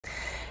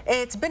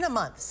It's been a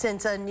month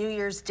since a New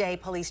Year's Day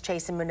police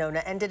chase in Monona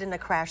ended in a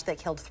crash that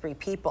killed 3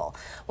 people.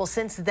 Well,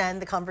 since then,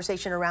 the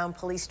conversation around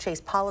police chase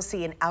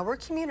policy in our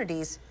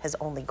communities has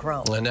only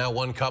grown. And now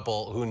one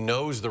couple who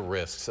knows the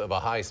risks of a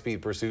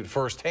high-speed pursuit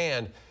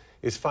firsthand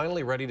is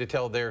finally ready to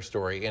tell their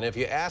story. And if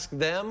you ask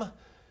them,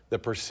 the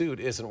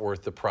pursuit isn't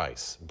worth the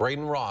price.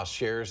 Braden Ross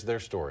shares their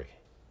story.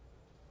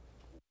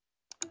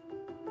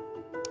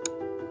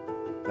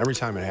 Every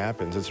time it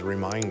happens, it's a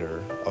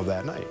reminder of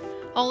that night.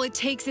 All it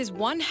takes is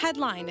one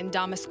headline, and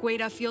Dom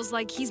Escueda feels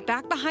like he's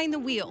back behind the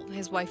wheel,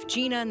 his wife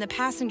Gina in the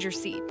passenger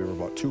seat. We were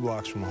about 2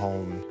 blocks from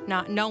home.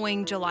 Not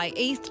knowing July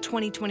 8th,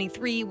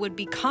 2023 would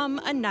become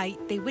a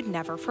night they would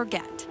never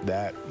forget.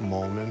 That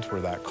moment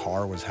where that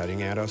car was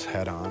heading at us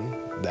head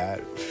on,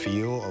 that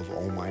feel of,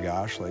 oh my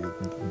gosh, like,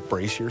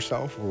 brace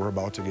yourself, we're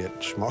about to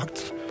get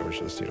schmucked. It was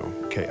just,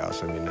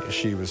 chaos. I mean,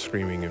 she was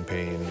screaming in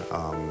pain.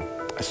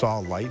 I saw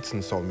lights,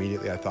 and so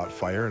immediately I thought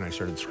fire, and I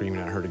started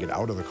screaming at her to get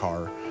out of the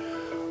car.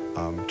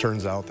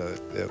 Turns out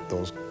that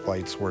those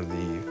lights were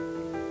the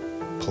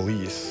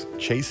police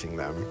chasing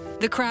them.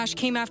 The crash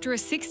came after a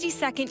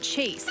 60-second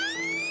chase.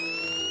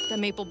 The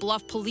Maple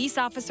Bluff police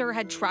officer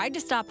had tried to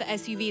stop the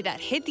SUV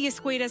that hit the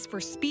Escuedas for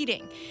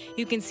speeding.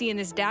 You can see in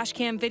this dash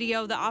cam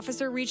video, the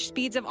officer reached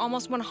speeds of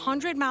almost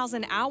 100 miles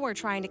an hour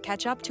trying to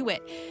catch up to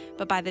it.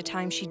 But by the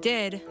time she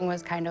did, it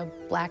was kind of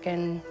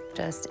blackened,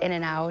 just in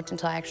and out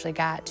until I actually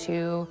got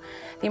to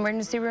the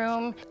emergency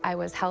room. I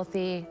was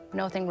healthy,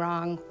 nothing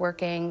wrong,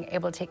 working,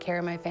 able to take care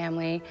of my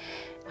family.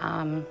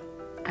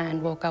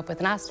 And woke up with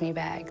an ostomy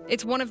bag.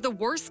 It's one of the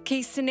worst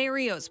case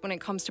scenarios when it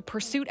comes to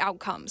pursuit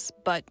outcomes,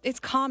 but it's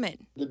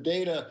common. The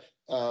data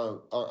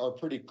are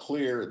pretty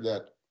clear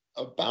that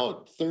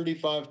about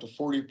 35 to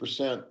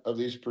 40% of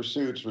these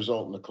pursuits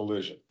result in a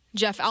collision.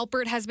 Jeff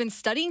Alpert has been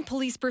studying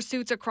police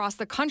pursuits across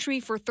the country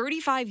for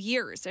 35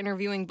 years,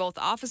 interviewing both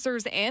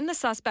officers and the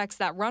suspects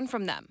that run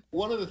from them.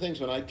 One of the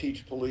things when I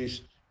teach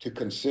police to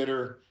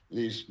consider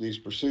these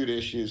pursuit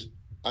issues,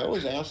 I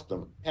always ask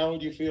them, how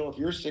would you feel if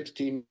your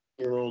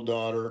 16-year-old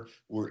daughter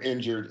were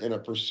injured in a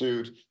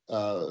pursuit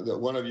that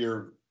one of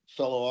your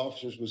fellow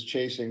officers was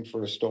chasing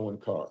for a stolen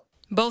car?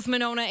 Both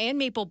Monona and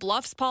Maple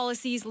Bluff's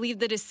policies leave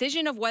the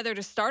decision of whether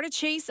to start a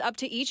chase up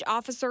to each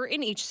officer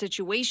in each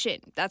situation.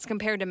 That's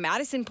compared to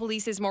Madison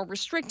Police's more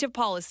restrictive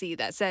policy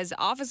that says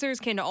officers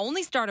can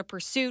only start a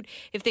pursuit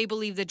if they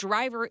believe the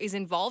driver is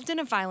involved in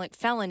a violent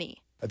felony.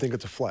 I think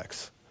it's a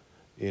flex,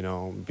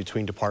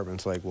 between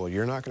departments like, well,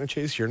 you're not going to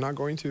chase, you're not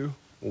going to.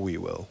 We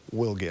will.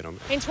 We'll get them.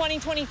 In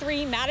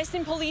 2023,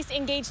 Madison Police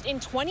engaged in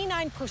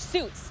 29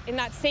 pursuits. In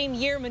that same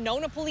year,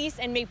 Monona Police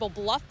and Maple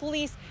Bluff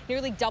Police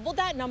nearly doubled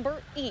that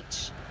number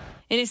each.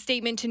 In a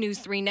statement to News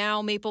 3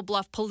 Now, Maple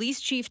Bluff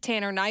Police Chief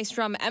Tanner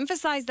Nystrom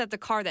emphasized that the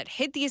car that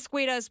hit the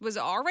Escuedas was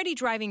already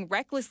driving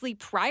recklessly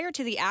prior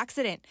to the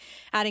accident,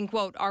 adding,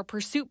 quote, "Our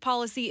pursuit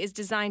policy is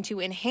designed to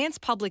enhance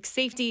public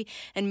safety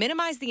and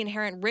minimize the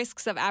inherent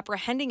risks of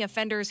apprehending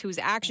offenders whose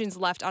actions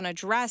left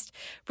unaddressed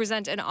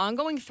present an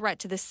ongoing threat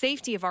to the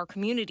safety of our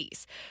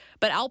communities."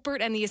 But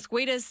Alpert and the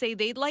Escuedas say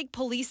they'd like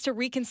police to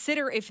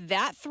reconsider if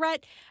that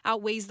threat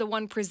outweighs the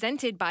one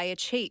presented by a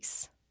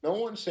chase. No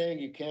one's saying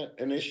you can't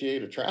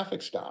initiate a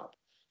traffic stop,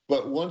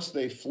 but once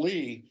they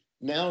flee,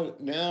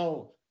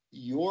 now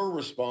you're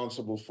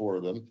responsible for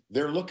them.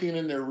 They're looking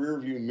in their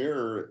rearview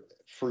mirror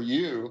for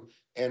you,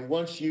 and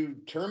once you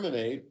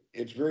terminate,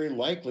 it's very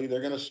likely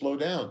they're going to slow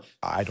down.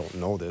 I don't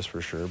know this for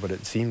sure, but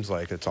it seems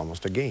like it's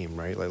almost a game,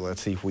 right? Like,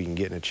 let's see if we can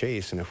get in a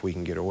chase and if we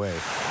can get away.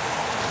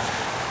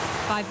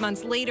 5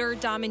 months later,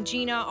 Dom and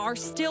Gina are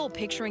still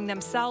picturing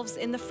themselves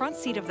in the front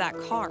seat of that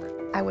car.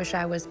 I wish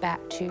I was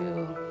back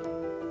to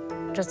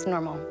just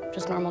normal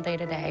day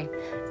to day.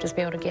 Just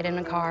be able to get in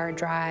a car,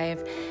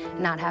 drive,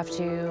 not have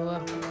to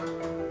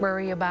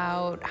worry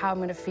about how I'm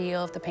going to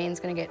feel, if the pain's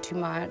going to get too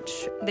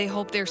much. They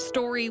hope their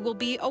story will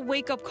be a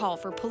wake-up call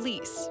for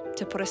police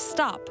to put a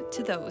stop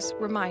to those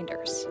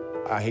reminders.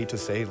 I hate to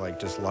say,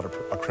 just let a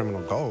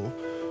criminal go,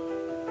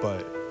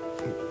 but,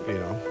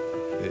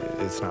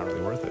 it's not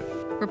really worth it.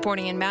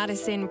 Reporting in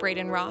Madison,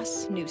 Braden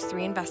Ross, News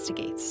 3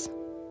 Investigates.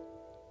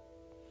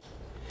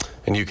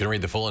 And you can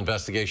read the full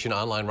investigation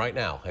online right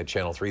now at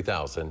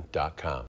channel3000.com.